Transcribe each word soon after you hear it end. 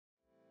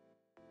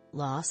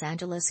Los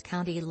Angeles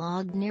County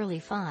logged nearly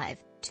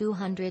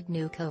 5,200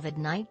 new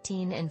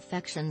COVID-19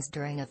 infections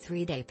during a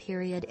 3-day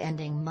period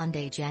ending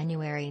Monday,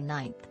 January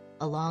 9,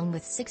 along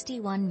with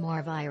 61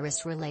 more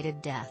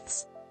virus-related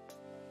deaths.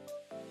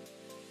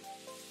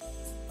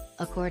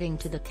 According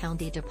to the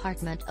County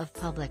Department of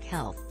Public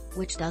Health,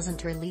 which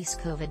doesn't release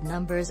COVID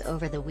numbers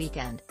over the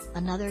weekend,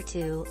 another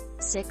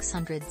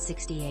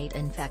 668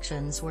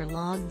 infections were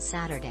logged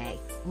Saturday,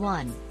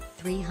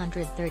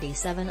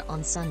 337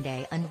 on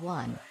Sunday and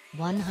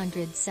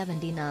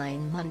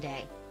 179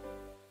 Monday.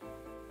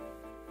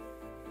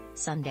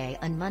 Sunday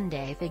and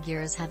Monday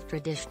figures have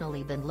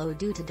traditionally been low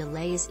due to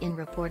delays in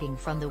reporting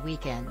from the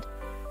weekend.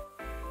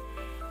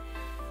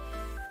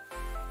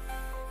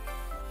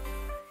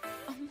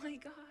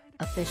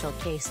 Official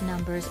case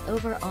numbers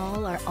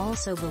overall are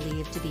also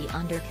believed to be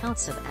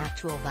undercounts of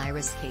actual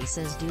virus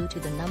cases due to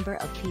the number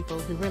of people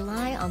who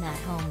rely on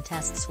at-home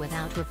tests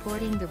without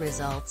reporting the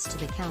results to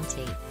the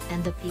county,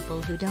 and the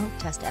people who don't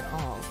test at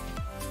all.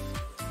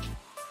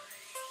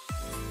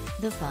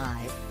 The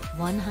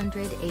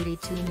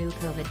 182 new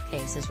COVID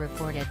cases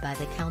reported by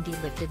the county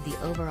lifted the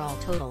overall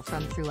total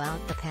from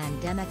throughout the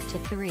pandemic to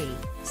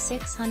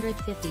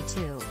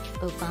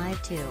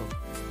 652,052.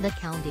 The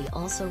county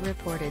also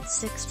reported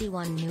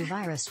 61 new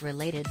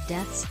virus-related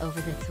deaths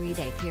over the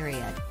 3-day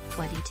period,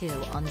 22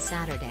 on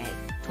Saturday,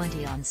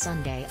 20 on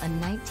Sunday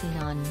and 19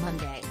 on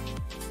Monday.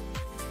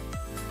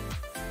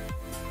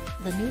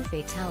 The new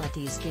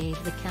fatalities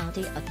gave the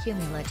county a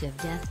cumulative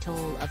death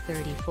toll of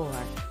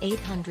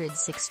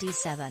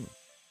 34,867.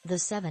 The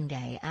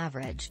 7-day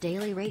average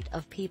daily rate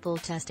of people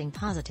testing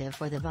positive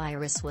for the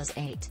virus was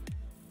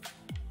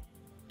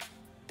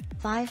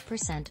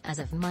 8.5% as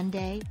of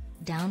Monday,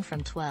 down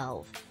from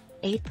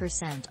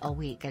 12.8% a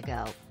week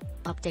ago.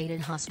 Updated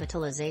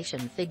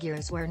hospitalization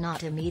figures were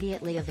not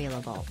immediately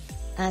available.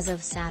 As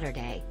of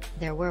Saturday,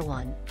 there were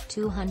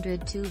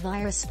 202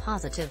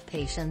 virus-positive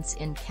patients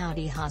in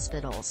county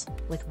hospitals,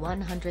 with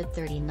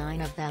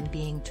 139 of them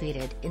being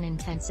treated in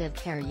intensive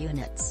care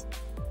units.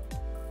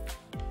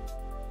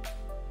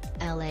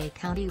 LA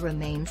County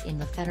remains in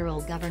the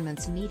federal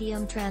government's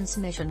medium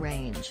transmission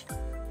range.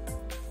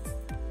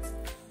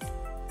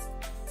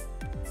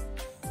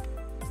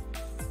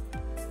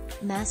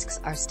 Masks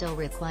are still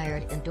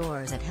required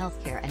indoors at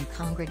healthcare and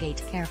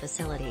congregate-care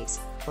facilities,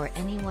 for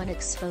anyone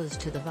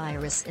exposed to the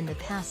virus in the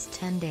past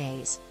 10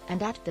 days,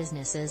 and at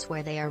businesses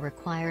where they are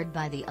required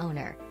by the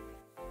owner.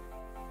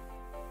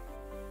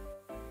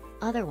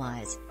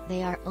 Otherwise,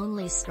 they are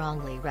only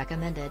strongly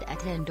recommended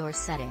at indoor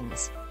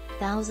settings.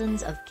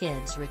 Thousands of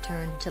kids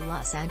returned to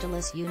Los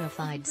Angeles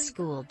Unified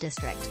School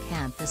District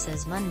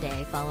campuses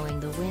Monday following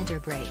the winter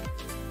break.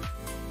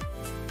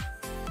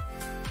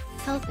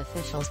 Health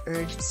officials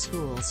urged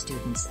school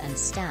students and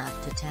staff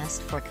to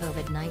test for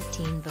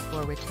COVID-19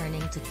 before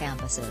returning to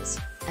campuses,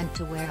 and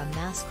to wear a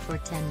mask for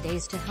 10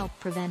 days to help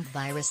prevent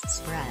virus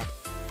spread.